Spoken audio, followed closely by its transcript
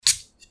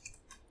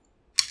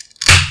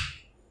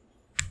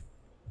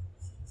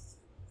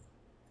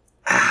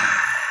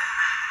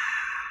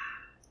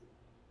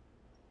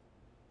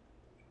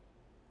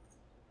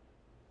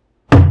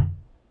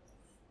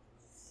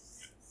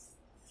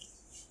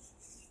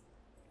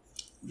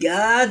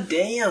God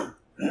damn.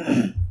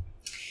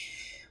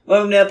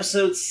 Welcome to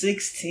episode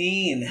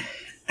 16.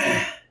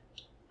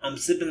 I'm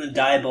sipping the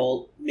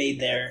Diebold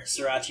made there,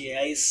 Sriracha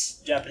Ice,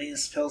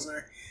 Japanese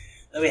Pilsner,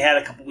 that we had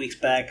a couple weeks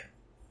back.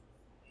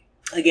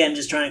 Again,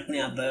 just trying to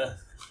clean out the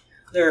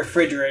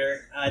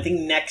refrigerator. I think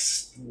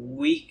next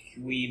week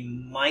we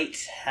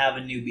might have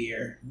a new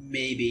beer.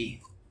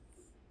 Maybe.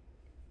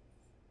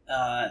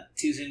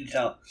 Too soon to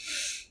tell.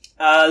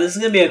 This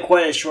is going to be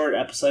quite a short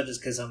episode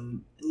just because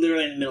I'm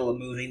literally in the middle of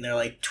moving. There are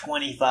like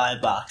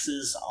 25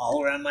 boxes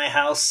all around my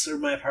house or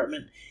my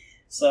apartment.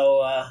 So,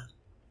 I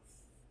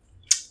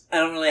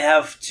don't really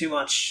have too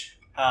much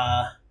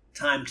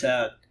time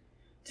to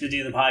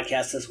do the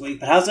podcast this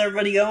week. But how's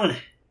everybody going?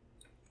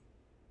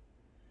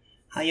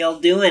 How y'all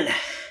doing?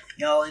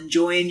 Y'all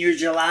enjoying your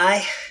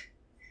July?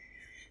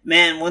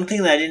 Man, one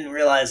thing that I didn't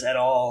realize at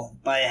all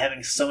by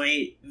having so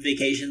many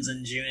vacations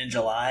in June and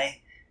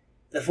July,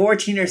 the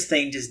 14ers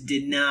thing just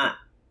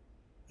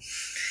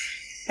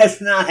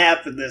has not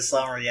happened this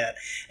summer yet.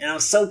 And I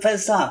was so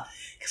pissed off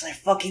because I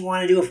fucking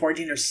want to do a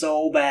 14er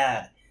so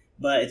bad.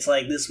 But it's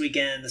like this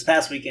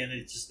past weekend,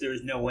 there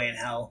was no way in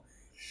hell.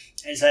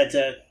 I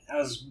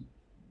was,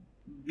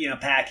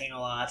 packing a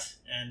lot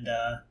and,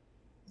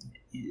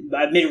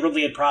 I've made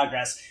really good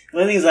progress. The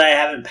only things that I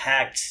haven't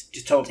packed,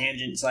 just total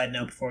tangent, side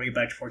note before we get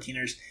back to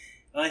 14ers.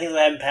 The only things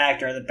I haven't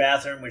packed are the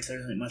bathroom, which there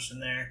isn't much in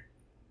there.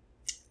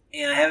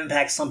 And I haven't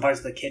packed some parts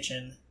of the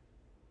kitchen.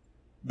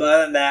 But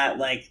other than that,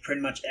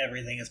 pretty much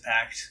everything is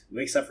packed,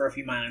 except for a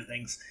few minor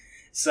things.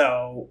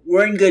 So,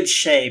 we're in good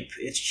shape.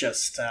 It's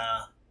just,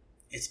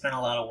 it's been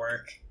a lot of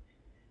work.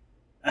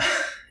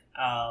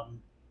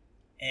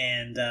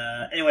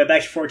 Anyway,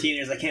 back to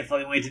 14ers. I can't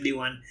fucking wait to do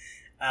one.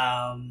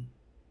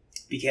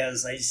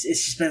 Because it's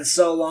just been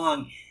so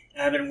long.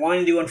 And I've been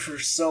wanting to do one for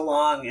so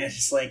long. And it's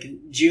just early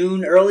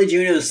June,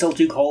 it was still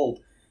too cold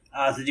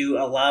to do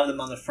a lot of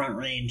them on the Front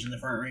Range. And the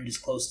Front Range is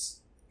closest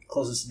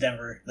to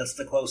Denver. That's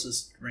the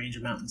closest range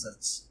of mountains.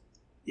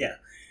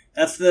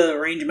 That's the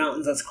range of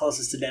mountains that's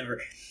closest to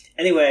Denver.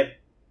 Anyway,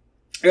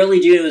 early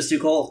June, it was too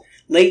cold.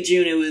 Late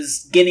June, it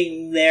was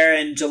getting there,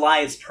 and July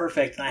is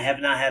perfect, and I have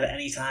not had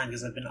any time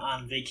because I've been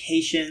on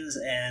vacations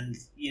and,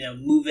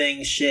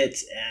 moving shit,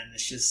 and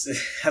it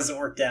hasn't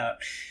worked out.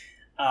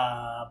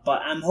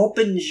 But I'm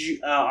hoping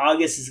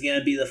August is going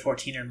to be the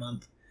 14er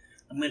month.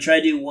 I'm going to try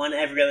to do one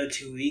every other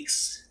 2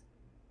 weeks,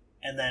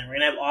 and then we're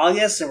going to have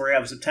August, and we're going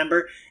to have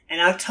September,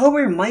 and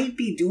October might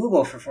be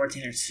doable for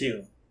 14er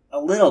too. A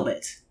little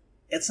bit.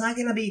 It's not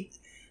going to be,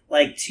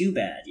 too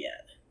bad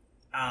yet.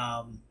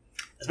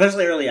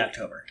 Especially early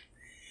October.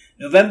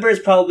 November is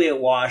probably a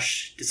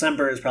wash.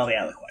 December is probably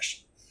out of the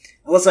question.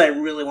 Unless I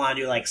really want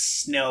to do,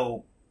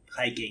 snow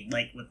hiking,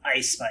 with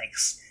ice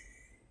spikes.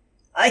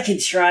 I could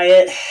try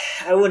it.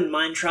 I wouldn't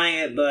mind trying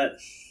it, but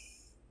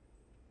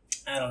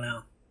I don't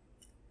know.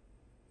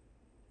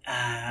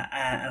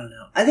 I don't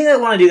know. I think I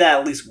want to do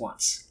that at least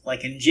once.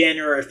 In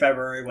January or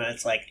February when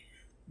it's,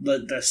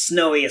 the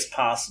snowiest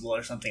possible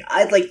or something.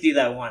 I'd like to do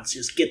that once.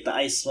 Just get the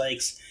ice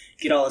spikes,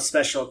 get all the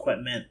special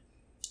equipment,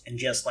 and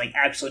just,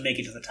 actually make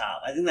it to the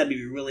top. I think that'd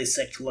be really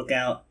sick to look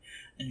out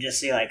and just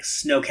see,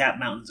 snow-capped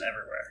mountains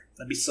everywhere.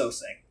 That'd be so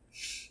sick.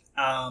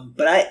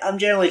 But I'm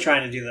generally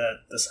trying to do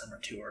the summer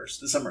tours,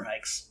 the summer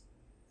hikes.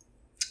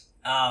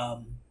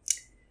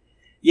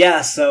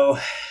 So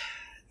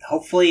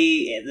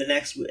hopefully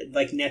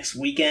next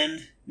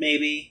weekend,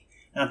 maybe.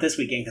 Not this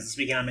weekend, because this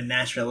weekend I'm in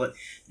Nashville. But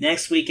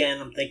next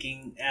weekend, I'm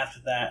thinking after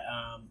that,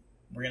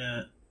 we're going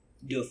to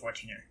do a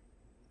 14er.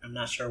 I'm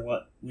not sure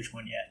which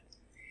one yet.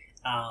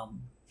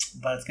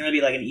 But it's going to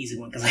be an easy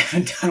one because I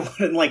haven't done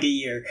one in a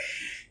year.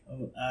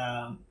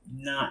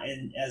 Not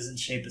as in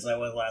shape as I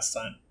was last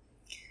time.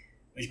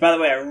 Which, by the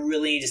way, I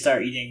really need to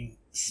start eating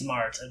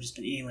smart. I've just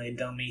been eating like a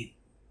dummy.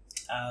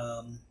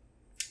 And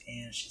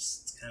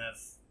it's kind of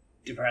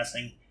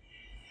depressing.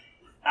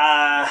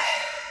 Yeah.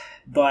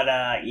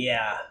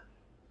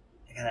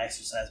 I gotta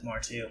exercise more,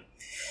 too.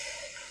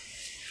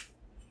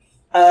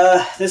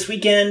 This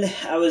weekend,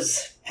 I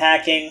was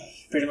packing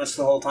pretty much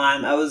the whole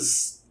time. I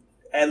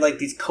had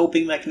these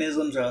coping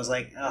mechanisms where I was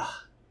I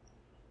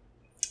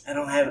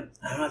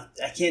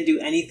can't do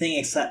anything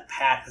except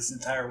pack this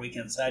entire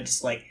weekend. So I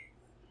just I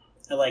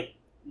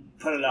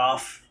put it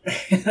off.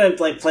 I'd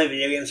play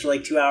video games for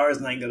 2 hours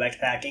and then go back to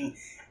packing.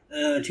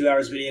 Another 2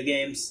 hours of video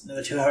games,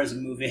 another 2 hours of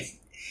moving.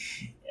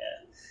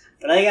 Yeah.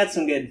 But I got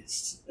some good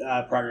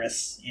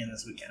progress in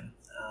this weekend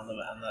on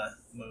the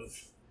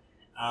move.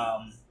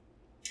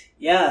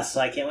 So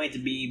I can't wait to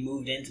be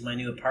moved into my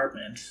new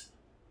apartment.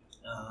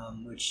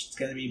 Which is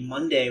going to be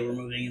Monday. We're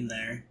moving in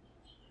there.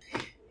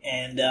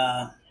 And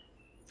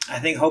I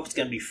think Hope's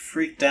going to be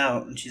freaked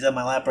out. And she's on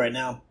my lap right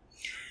now.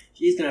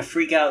 She's going to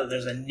freak out that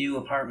there's a new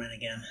apartment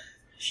again.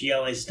 She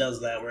always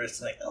does that where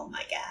it's oh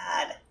my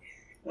God.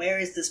 Where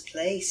is this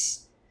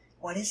place?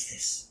 What is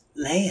this?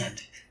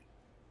 Land.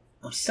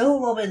 I'm still a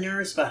little bit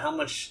nervous about how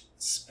much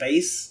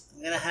space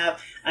I'm going to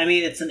have. I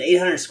mean, it's an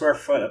 800 square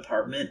foot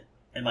apartment.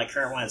 And my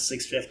current one is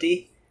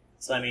 650.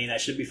 So, I mean, I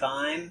should be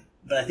fine.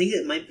 But I think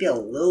it might be a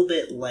little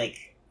bit,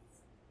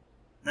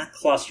 not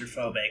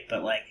claustrophobic,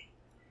 but like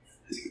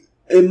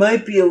it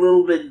might be a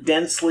little bit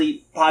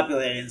densely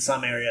populated in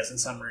some areas, in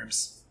some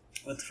rooms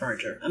with the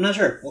furniture. I'm not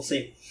sure. We'll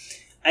see.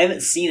 I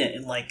haven't seen it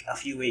in like a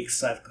few weeks,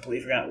 so I've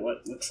completely forgot what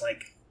it looks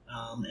like.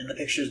 And the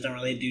pictures don't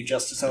really do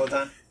justice all the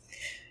time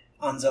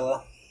on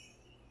Zillow.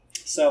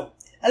 So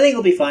I think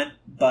it'll be fine,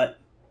 but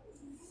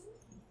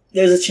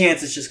there's a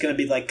chance it's just going to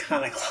be like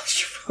kind of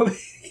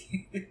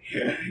claustrophobic.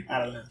 I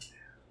don't know.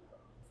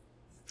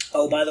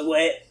 Oh, by the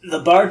way, the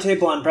bar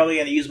table, I'm probably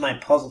going to use my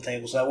puzzle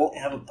table, so I won't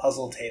have a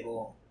puzzle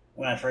table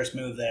when I first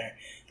move there.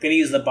 I'm going to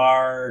use I'm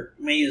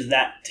going to use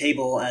that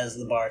table as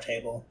the bar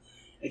table.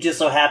 It just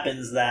so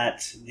happens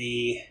that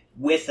the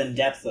width and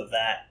depth of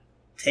that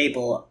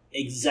table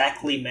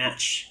exactly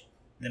match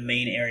the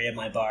main area of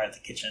my bar at the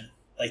kitchen,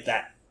 like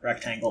that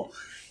rectangle,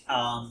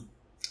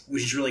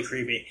 which is really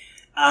creepy.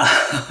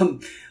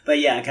 But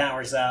yeah, it kind of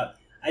works out.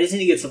 I just need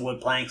to get some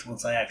wood planks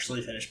once I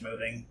actually finish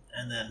moving,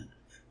 and then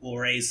we'll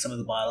raise some of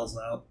the bottles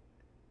out.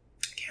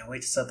 Can't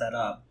wait to set that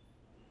up.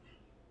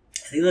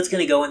 I think that's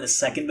going to go in the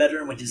second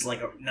bedroom, which is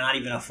like not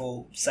even a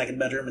full second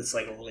bedroom. It's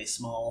like a really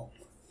small,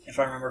 if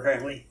I remember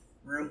correctly,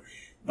 room.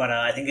 But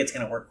I think it's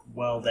going to work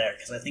well there,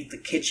 because I think the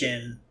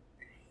kitchen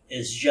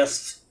is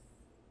just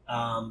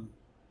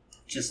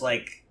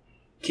like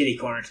kitty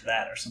corner to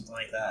that or something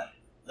like that.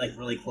 Like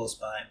really close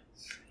by.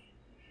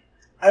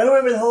 I don't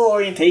remember the whole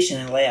orientation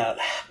and layout,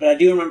 but I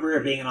do remember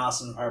it being an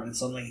awesome apartment,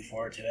 so I'm looking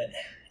forward to it.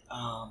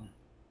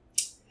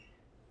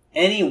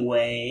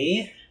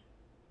 Anyway,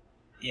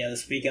 yeah,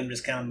 this week I'm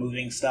just kind of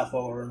moving stuff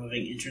over,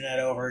 moving internet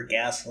over,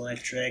 gas,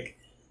 electric.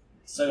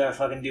 Still gotta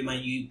fucking do my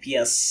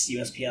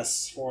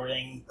USPS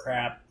forwarding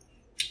crap.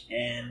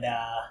 And,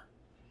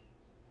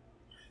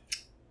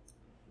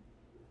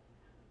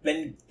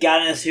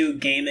 gotten into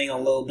gaming a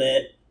little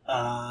bit,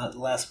 the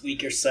last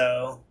week or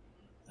so.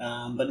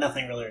 But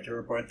nothing really to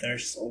report there.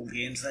 Just old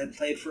games I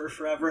played for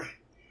forever.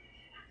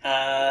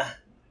 Yeah,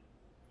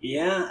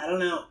 I don't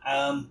know.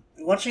 I'm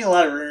watching a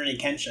lot of Rurouni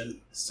Kenshin.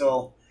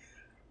 Still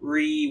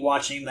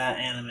re-watching that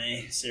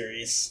anime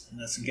series.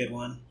 And that's a good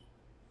one.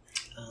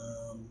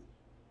 What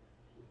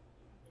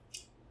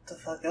the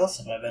fuck else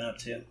have I been up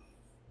to?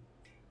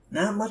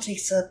 Not much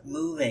except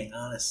moving,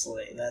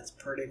 honestly. That's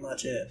pretty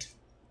much it.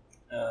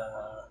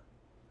 And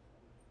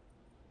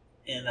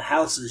the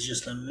house is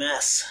just a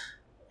mess.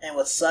 And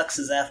what sucks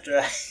is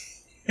after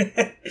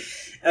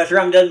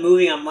I'm done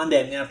moving on Monday,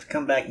 I'm going to have to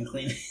come back and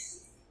clean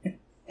it.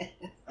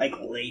 Like,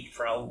 late,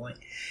 probably.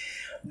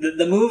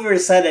 The mover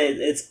said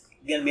it's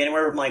going to be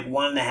anywhere from, like,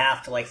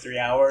 1.5 to, like, 3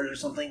 hours or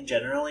something,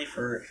 generally,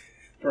 for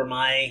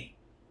my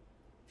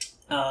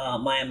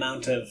my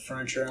amount of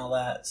furniture and all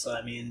that. So,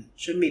 I mean,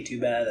 shouldn't be too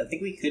bad. I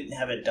think we could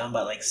have it done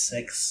by, like,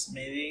 6,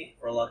 maybe.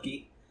 We're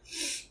lucky.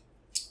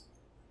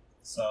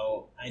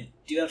 So, I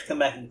do have to come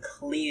back and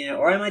clean it.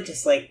 Or I might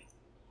just, like,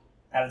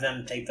 have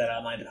them take that out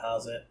of my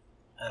deposit.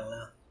 I don't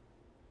know.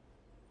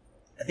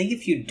 I think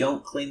if you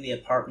don't clean the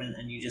apartment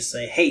and you just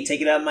say, hey,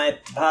 take it out of my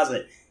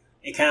deposit,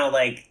 it kind of,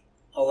 like,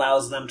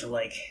 allows them to,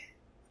 like...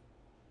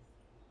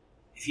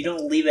 If you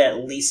don't leave it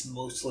at least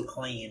mostly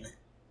clean,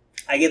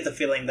 I get the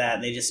feeling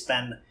that they just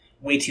spend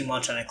way too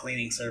much on a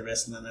cleaning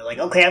service, and then they're like,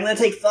 okay, I'm going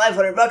to take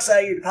 $500 out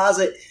of your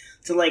deposit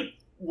to, like,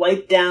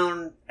 wipe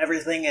down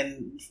everything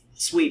and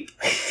sweep.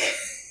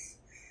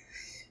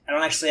 I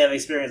don't actually have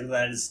experience with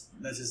that.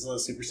 That's just a little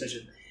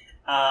superstition.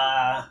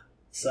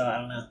 So, I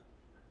don't know.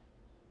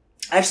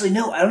 Actually,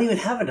 no, I don't even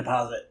have a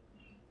deposit.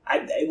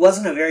 It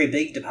wasn't a very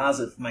big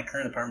deposit for my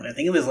current apartment. I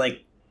think it was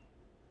like...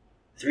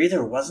 There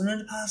either wasn't a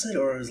deposit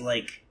or it was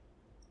like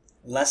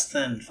less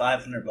than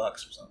 $500 or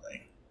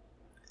something.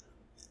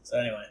 So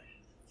anyway.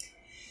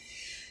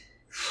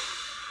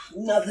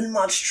 Nothing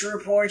much to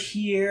report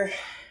here.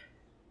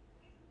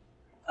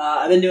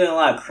 I've been doing a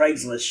lot of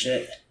Craigslist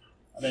shit.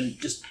 I've been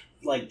just...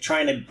 like,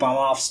 trying to bum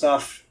off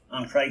stuff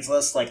on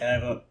Craigslist. Like, I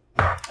have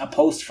a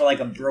post for, like,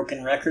 a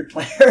broken record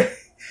player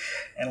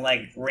and,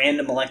 like,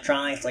 random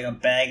electronics, like a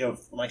bag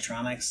of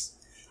electronics.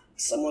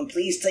 Someone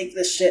please take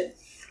this shit.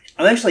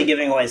 I'm actually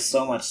giving away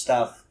so much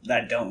stuff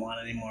that I don't want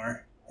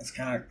anymore. It's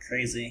kind of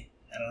crazy.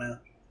 I don't know.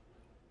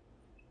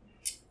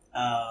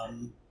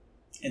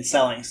 And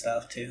selling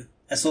stuff, too.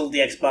 I sold the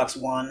Xbox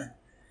One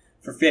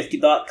for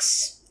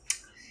 $50.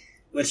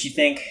 Which you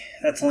think,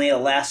 that's only a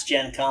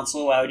last-gen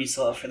console, why would you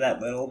sell it for that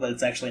little? But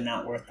it's actually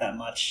not worth that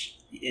much.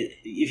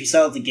 If you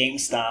sell it to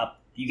GameStop,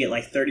 you get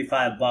like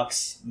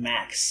 $35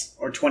 max,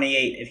 or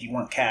 $28 if you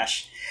want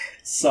cash.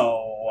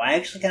 So, I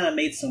actually kind of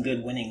made some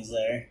good winnings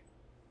there.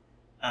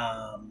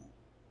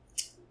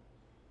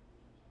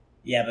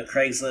 Yeah, but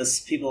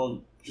Craigslist, people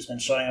have just been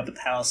showing up at the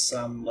house,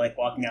 like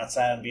walking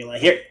outside and being like,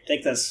 here,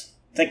 take this.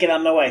 Take it out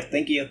of my way.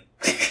 Thank you.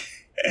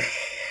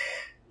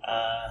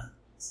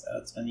 So,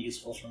 it's been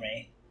useful for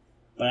me.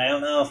 But I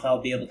don't know if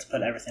I'll be able to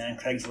put everything on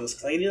Craigslist,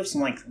 because I do have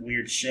some, like,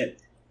 weird shit.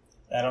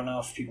 I don't know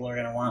if people are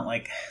going to want,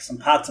 like, some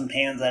pots and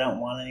pans I don't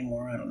want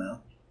anymore. I don't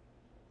know.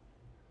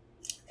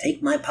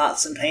 Take my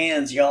pots and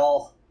pans,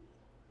 y'all.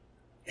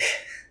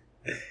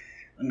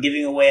 I'm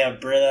giving away a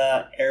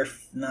Brita air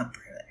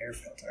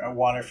filter, a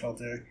water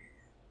filter.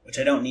 which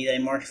I don't need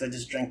anymore because I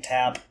just drink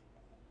tap.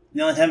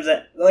 The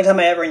only time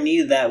I ever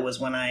needed that was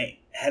when I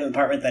had an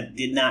apartment that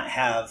did not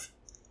have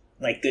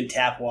like good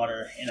tap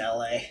water in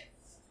LA.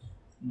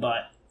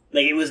 But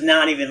like it was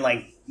not even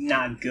like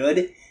not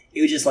good.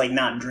 It was just like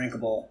not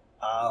drinkable.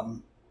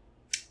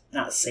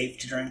 Not safe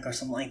to drink or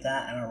something like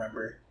that. I don't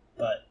remember.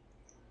 But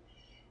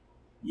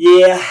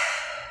yeah,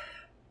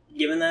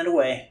 giving that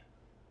away.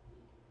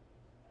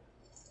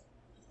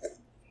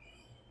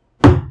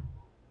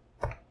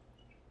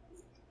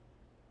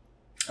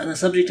 On the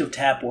subject of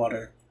tap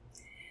water,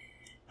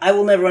 I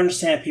will never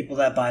understand people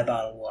that buy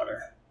bottled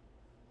water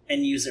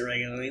and use it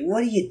regularly.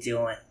 What are you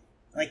doing?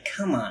 Like,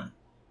 come on.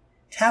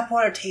 Tap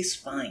water tastes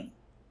fine.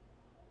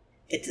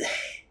 It's,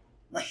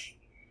 like,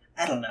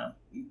 I don't know.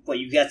 What,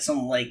 you got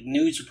some, like,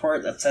 news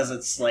report that says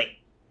it's, like,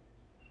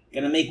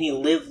 gonna make me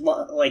live,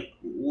 like,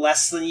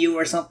 less than you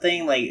or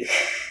something? Like,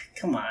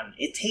 come on.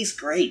 It tastes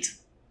great.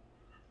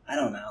 I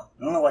don't know.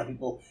 I don't know why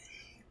people...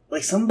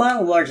 Like, some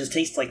bottled water just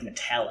tastes, like,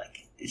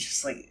 metallic. It's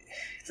just, like...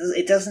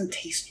 It doesn't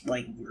taste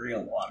like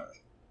real water.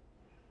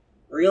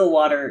 Real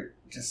water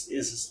just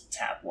is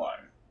tap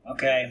water,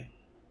 okay?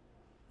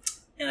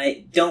 And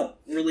I don't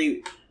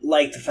really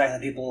like the fact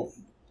that people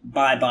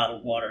buy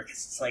bottled water,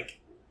 because it's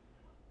like,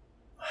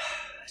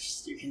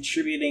 you're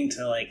contributing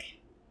to, like,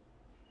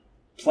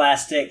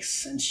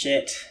 plastics and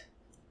shit,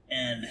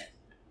 and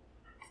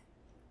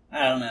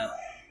I don't know.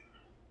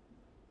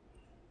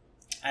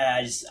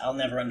 I'll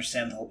never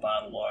understand the whole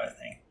bottled water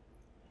thing.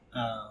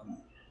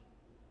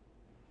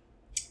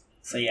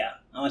 So yeah,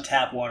 I'm a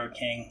tap water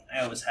king.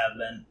 I always have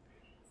been.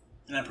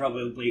 And I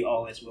probably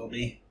always will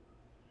be.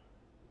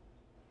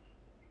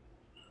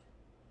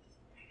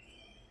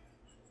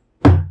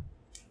 The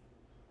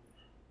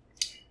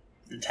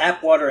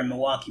tap water in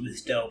Milwaukee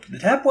was dope. The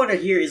tap water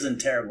here isn't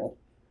terrible.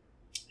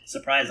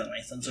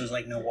 Surprisingly, since there's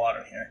like no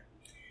water here.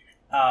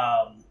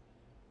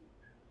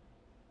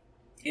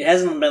 It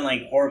hasn't been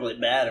like horribly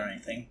bad or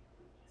anything.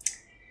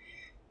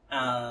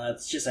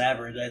 It's just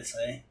average, I'd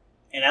say.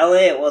 In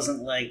LA, it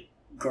wasn't like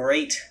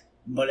great,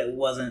 but it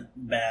wasn't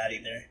bad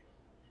either.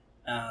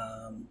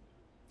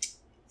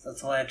 So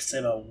that's all I have to say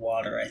about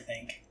water, I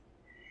think.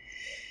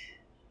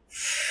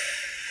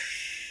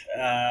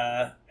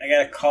 I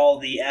gotta call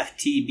the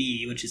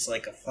FTB, which is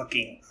like a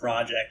fucking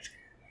project,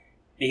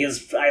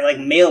 because I like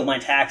mailed my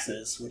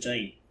taxes, which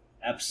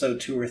episode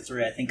 2 or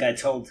 3, I think I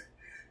told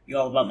you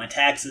all about my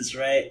taxes,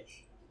 right?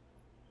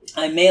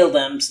 I mailed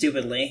them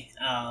stupidly,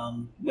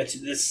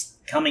 which this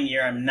coming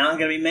year I'm not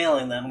going to be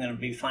mailing them. I'm going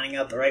to be finding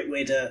out the right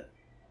way to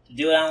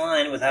do it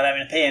online without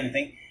having to pay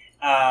anything.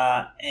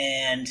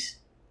 And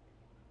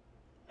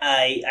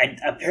I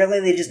apparently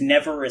they just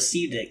never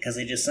received it, because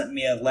they just sent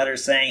me a letter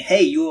saying,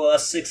 hey, you owe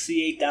us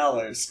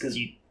 $68 because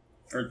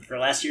for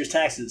last year's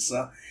taxes.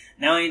 So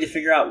now I need to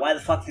figure out why the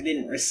fuck they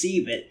didn't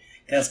receive it,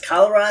 because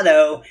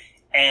Colorado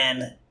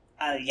and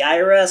the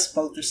IRS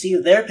both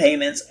received their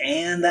payments,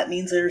 and that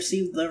means they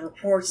received the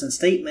reports and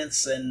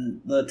statements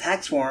and the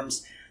tax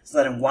forms.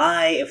 So then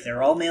why, if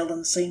they're all mailed on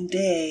the same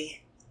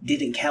day,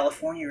 didn't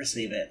California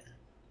receive it?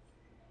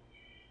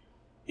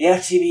 The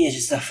FTB is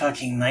just a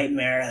fucking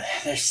nightmare.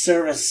 Their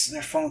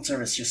phone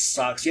service just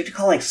sucks. You have to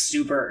call like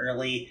super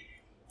early,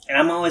 and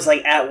I'm always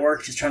like at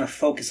work just trying to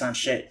focus on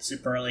shit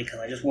super early because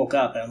I just woke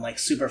up and I'm like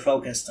super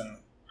focused, and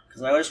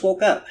because I just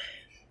woke up.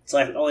 So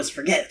I always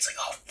forget. It's like,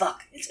 oh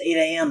fuck, it's 8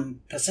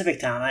 a.m. Pacific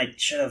time. I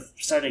should have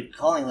started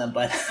calling them,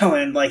 but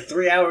when like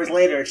 3 hours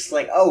later, it's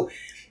like, oh,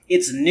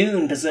 it's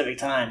noon Pacific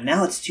time.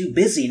 Now it's too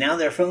busy. Now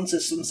their phone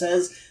system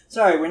says,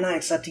 sorry, we're not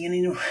accepting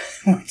any new...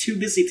 we're too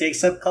busy to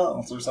accept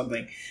calls or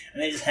something.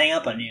 And they just hang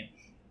up on you.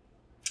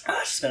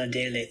 It's just been a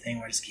day-to-day thing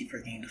where I just keep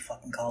forgetting to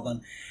fucking call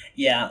them.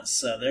 Yeah,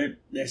 so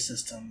their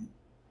system...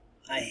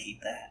 I hate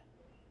that.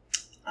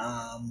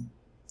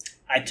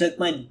 I took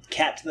my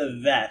cat to the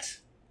vet.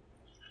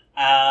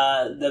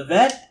 The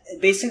vet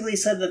basically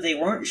said that they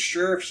weren't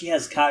sure if she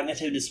has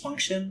cognitive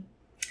dysfunction.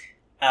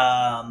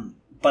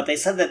 But they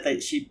said that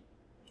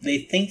they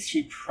think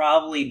she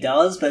probably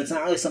does, but it's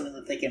not really something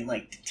that they can,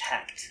 like,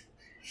 detect.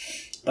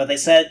 But they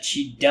said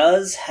she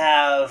does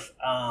have,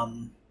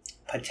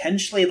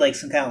 potentially, like,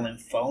 some kind of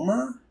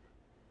lymphoma,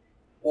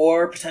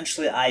 or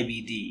potentially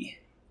IBD.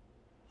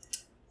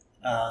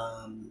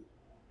 And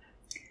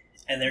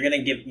they're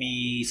gonna give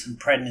me some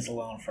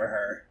prednisolone for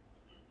her,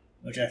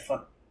 which I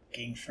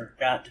fucking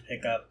forgot to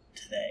pick up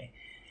today.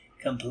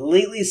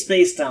 Completely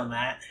spaced on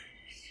that.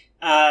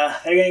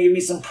 They're gonna give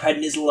me some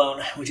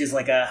prednisolone, which is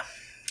like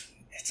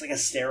it's like a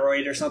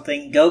steroid or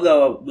something.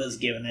 Go-Go was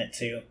given it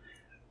to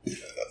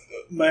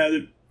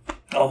my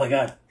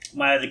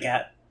other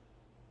cat.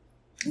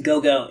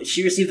 Go-Go,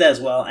 she received that as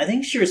well. I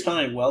think she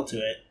responded well to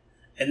it.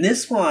 And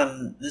this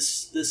one,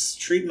 this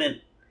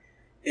treatment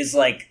is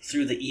like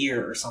through the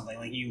ear or something.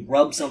 Like you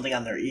rub something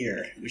on their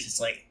ear, which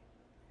is like,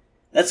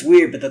 that's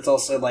weird, but that's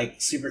also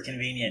like super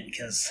convenient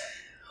because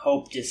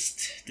Hope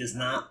just does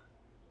not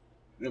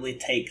really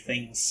take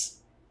things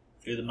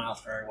through the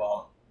mouth very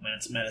well when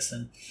it's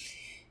medicine.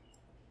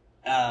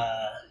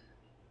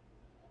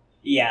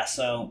 Yeah,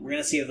 so we're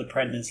gonna see if the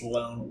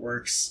prednisolone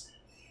works.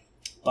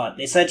 But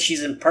they said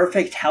she's in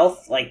perfect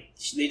health. Like,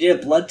 they did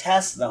a blood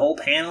test, the whole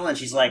panel, and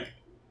she's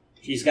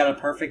got a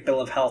perfect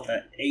bill of health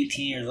at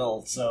 18 years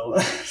old. So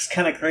it's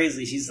kind of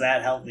crazy she's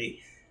that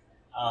healthy.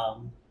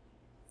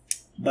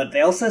 But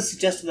they also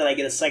suggested that I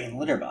get a second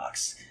litter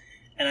box.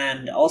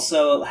 And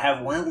also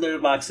have one of the litter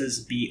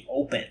boxes be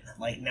open,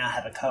 like not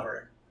have a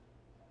cover.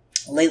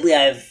 Lately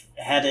I've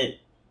had it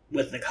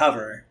with the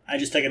cover. I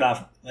just took it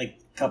off like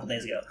a couple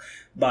days ago.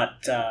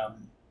 But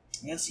I'm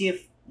going to see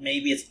if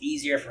maybe it's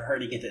easier for her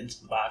to get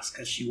into the box,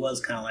 because she was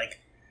kind of like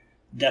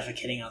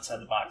defecating outside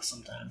the box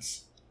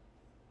sometimes.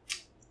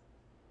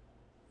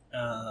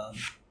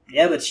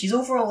 Yeah, but she's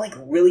overall like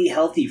really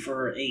healthy for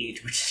her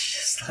age, which is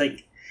just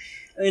like,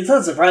 I mean, it's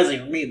not surprising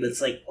for me, but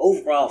it's like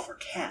overall for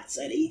cats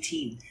at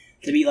 18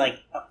 to be like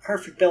a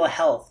perfect bill of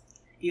health,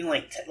 even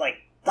like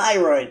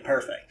thyroid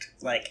perfect,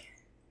 like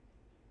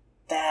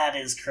that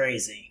is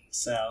crazy.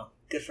 So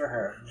good for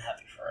her. I'm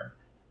happy for her.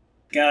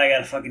 God, I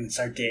gotta fucking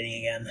start dating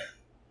again.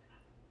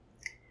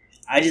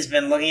 I just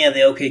been looking at the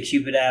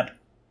OkCupid app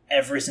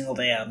every single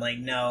day. I'm like,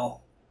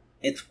 no,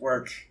 it's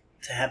work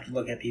to have to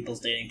look at people's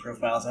dating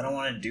profiles. I don't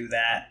want to do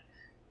that.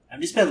 I've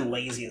just been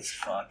lazy as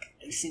fuck.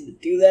 I just need to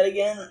do that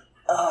again.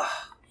 Ugh.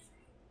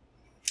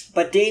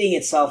 But dating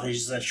itself is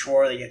just a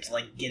chore that you have to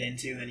like get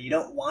into, and you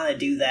don't want to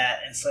do that,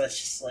 and so it's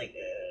just like,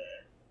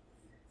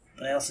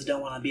 But I also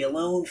don't want to be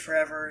alone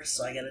forever,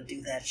 so I gotta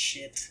do that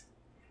shit.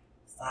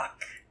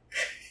 Fuck.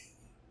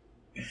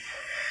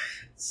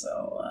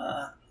 So,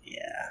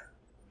 yeah.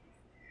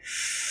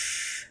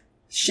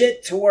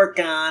 Shit to work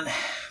on.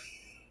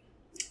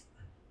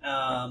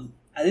 I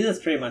think that's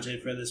pretty much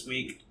it for this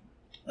week.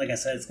 Like I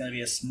said, it's going to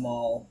be a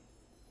small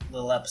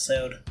little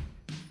episode.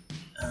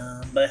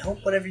 But I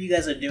hope whatever you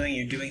guys are doing,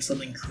 you're doing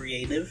something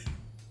creative.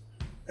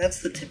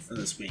 That's the tip for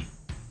this week.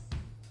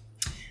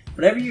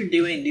 Whatever you're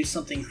doing, do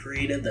something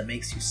creative that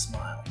makes you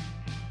smile.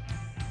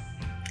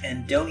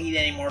 And don't eat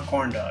any more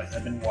corn dogs.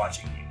 I've been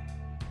watching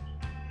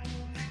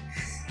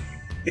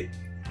you.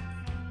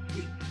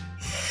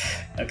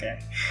 Okay.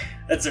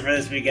 That's it for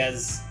this week,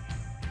 guys.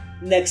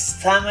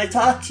 Next time I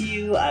talk to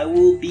you, I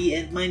will be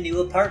in my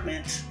new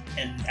apartment,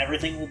 and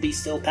everything will be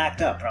still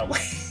packed up, probably.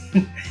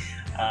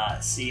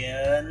 See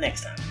you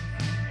next time.